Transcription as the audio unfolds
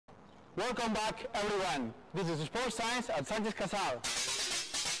Welcome back, everyone. This is Sports Science at Sánchez-Casal.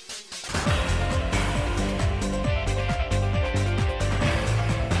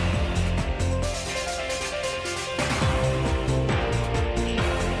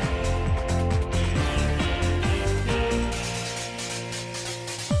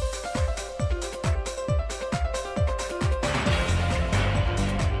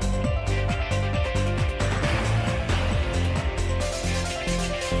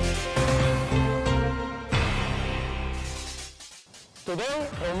 Today,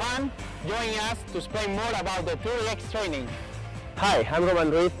 Roman joining us to explain more about the TRX training. Hi, I'm Roman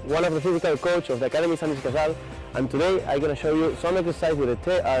Ruiz, one of the physical coach of the Academy Sánchez-Casal, and today I'm going to show you some exercise with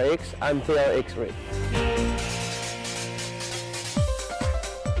the TRX and TRX rip.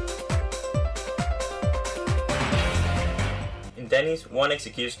 In tennis, one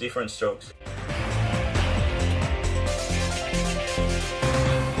executes different strokes.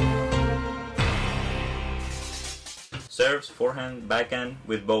 Serves, forehand, backhand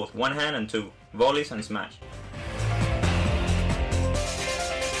with both one hand and two, volleys and smash.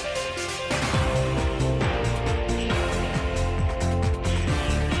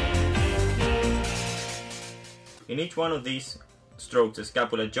 In each one of these strokes, the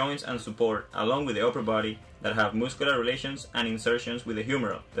scapula joins and support along with the upper body that have muscular relations and insertions with the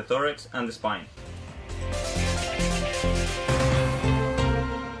humeral, the thorax and the spine.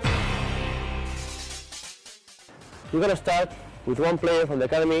 We're going to start with one player from the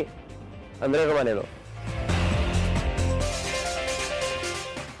Academy, André Romanello.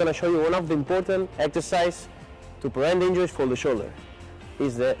 I'm going to show you one of the important exercises to prevent injuries for the shoulder.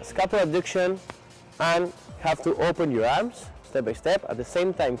 It's the scapular abduction, and have to open your arms step by step, at the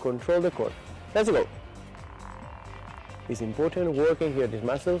same time control the core. Let's go. It's important working here these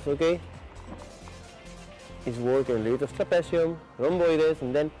muscles, okay? It's working gluteus trapezium, rhomboides,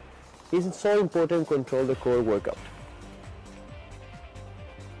 and then it's so important to control the core workout.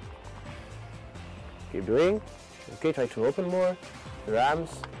 Keep doing. Okay, try to open more your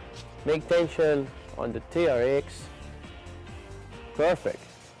arms. Make tension on the TRX. Perfect.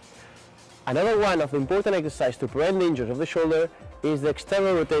 Another one of the important exercises to prevent the injuries of the shoulder is the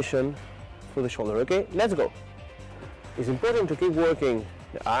external rotation for the shoulder. Okay, let's go. It's important to keep working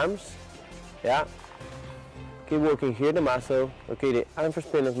the arms. Yeah. Keep working here the muscle. Okay, the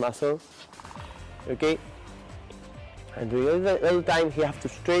infraspinous muscle. Okay. And during all the time you have to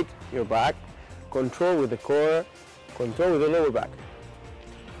straighten your back. Control with the core, control with the lower back.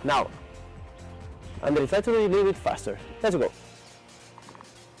 Now, and then try to do it a little bit faster. Let's go.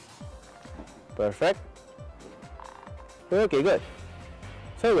 Perfect. Okay, good.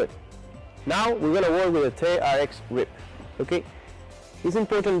 So good. Now we're going to work with the TRX rip. Okay. It's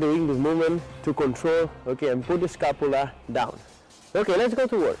important during this movement to control, okay, and put the scapula down. Okay, let's go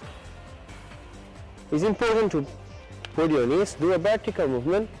to work. It's important to put your knees, do a vertical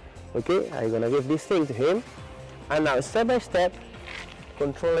movement. Okay, I'm gonna give this thing to him, and now step by step,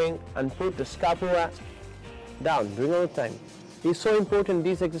 controlling and put the scapula down during all the time. It's so important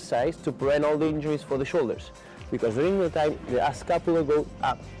this exercise to prevent all the injuries for the shoulders, because during the time the scapula goes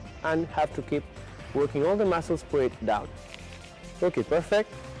up and have to keep working all the muscles, put it down. Okay, perfect.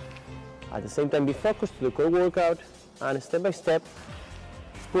 At the same time, be focused to the core workout, and step by step,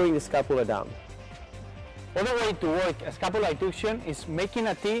 putting the scapula down. Other way to work a scapular abduction is making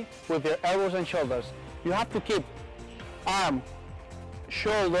a T with your elbows and shoulders. You have to keep arm,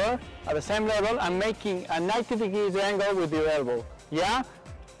 shoulder at the same level and making a 90 degrees angle with your elbow. Yeah?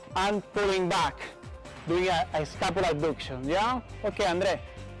 And pulling back, doing a scapular abduction. Yeah? Okay, André.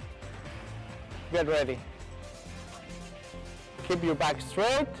 Get ready. Keep your back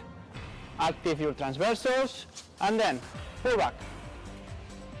straight, active your transversals, and then pull back.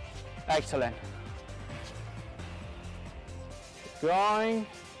 Excellent. Going.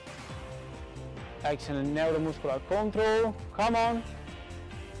 Excellent neuromuscular control. Come on.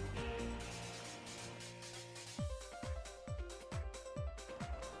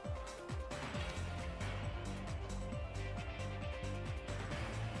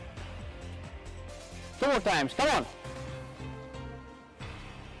 Two more times. Come on.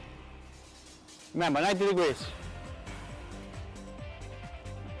 Remember, 90 degrees.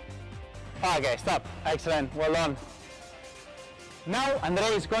 Okay, stop. Excellent. Well done. Now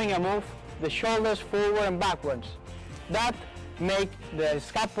André is going to move the shoulders forward and backwards. That make the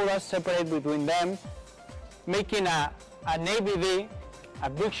scapula separate between them, making an ABD,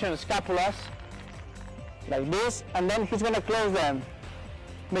 abduction scapulas, like this, and then he's going to close them,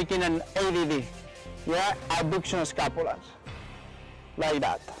 making an ADD, yeah, abduction scapulas, like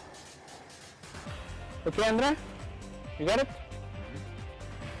that. Okay, André? You got it?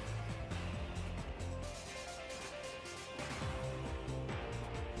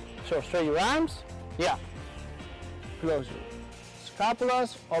 So straight your arms, yeah. Close your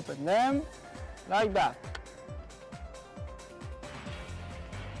scapulas, open them, like that.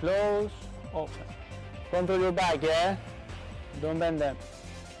 Close, open. Control your back, yeah? Don't bend them.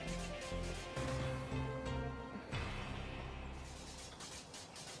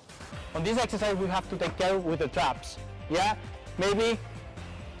 On this exercise we have to take care with the traps, yeah? Maybe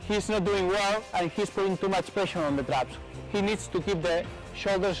he's not doing well and he's putting too much pressure on the traps. He needs to keep the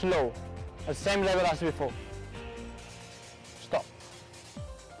shoulders low, at the same level as before. Stop.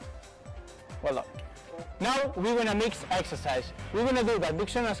 Well done. Now we're going to mix exercise. We're going to do the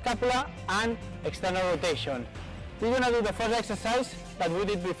adduction of scapula and external rotation. We're going to do the first exercise that we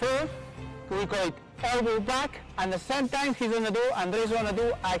did before. We call it elbow back, and at the same time Andres is going to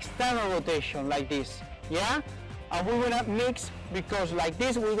do external rotation like this, yeah? And we're going to mix, because like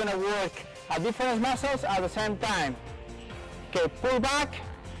this we're going to work at different muscles at the same time. Okay, pull back,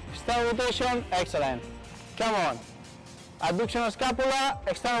 external rotation, excellent. Come on. Adduction of scapula,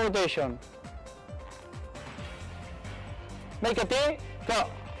 external rotation. Make a T, go.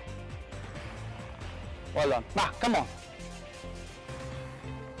 Well done. Va, come on.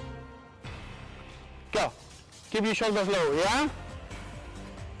 Go. Keep your shoulders low, yeah?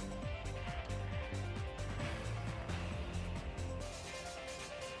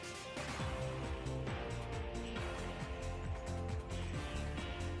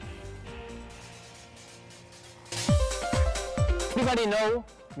 Everybody know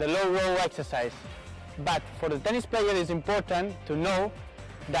the low row exercise, but for the tennis player it's important to know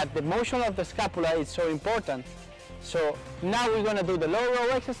that the motion of the scapula is so important. So now we're going to do the low row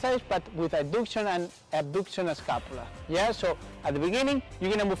exercise, but with adduction and abduction of scapula. Yeah, so at the beginning you're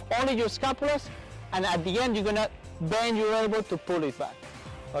going to move only your scapulas, and at the end you're going to bend your elbow to pull it back.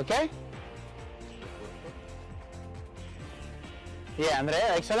 Okay? Yeah,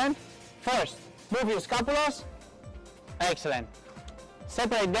 Andrea, excellent. First, move your scapulas. Excellent.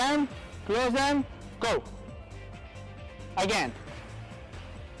 Separate them, close them, go. Again.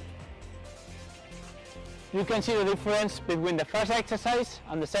 You can see the difference between the first exercise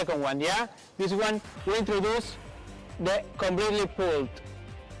and the second one, yeah? This one, we introduce the completely pulled.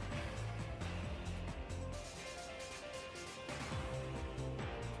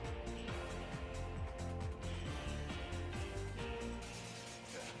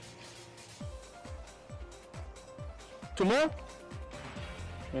 Two more.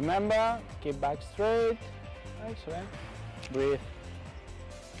 Remember, keep back straight. Excellent. Breathe.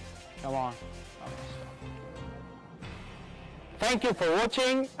 Come on. Thank you for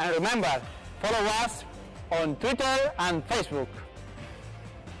watching, and remember, follow us on Twitter and Facebook.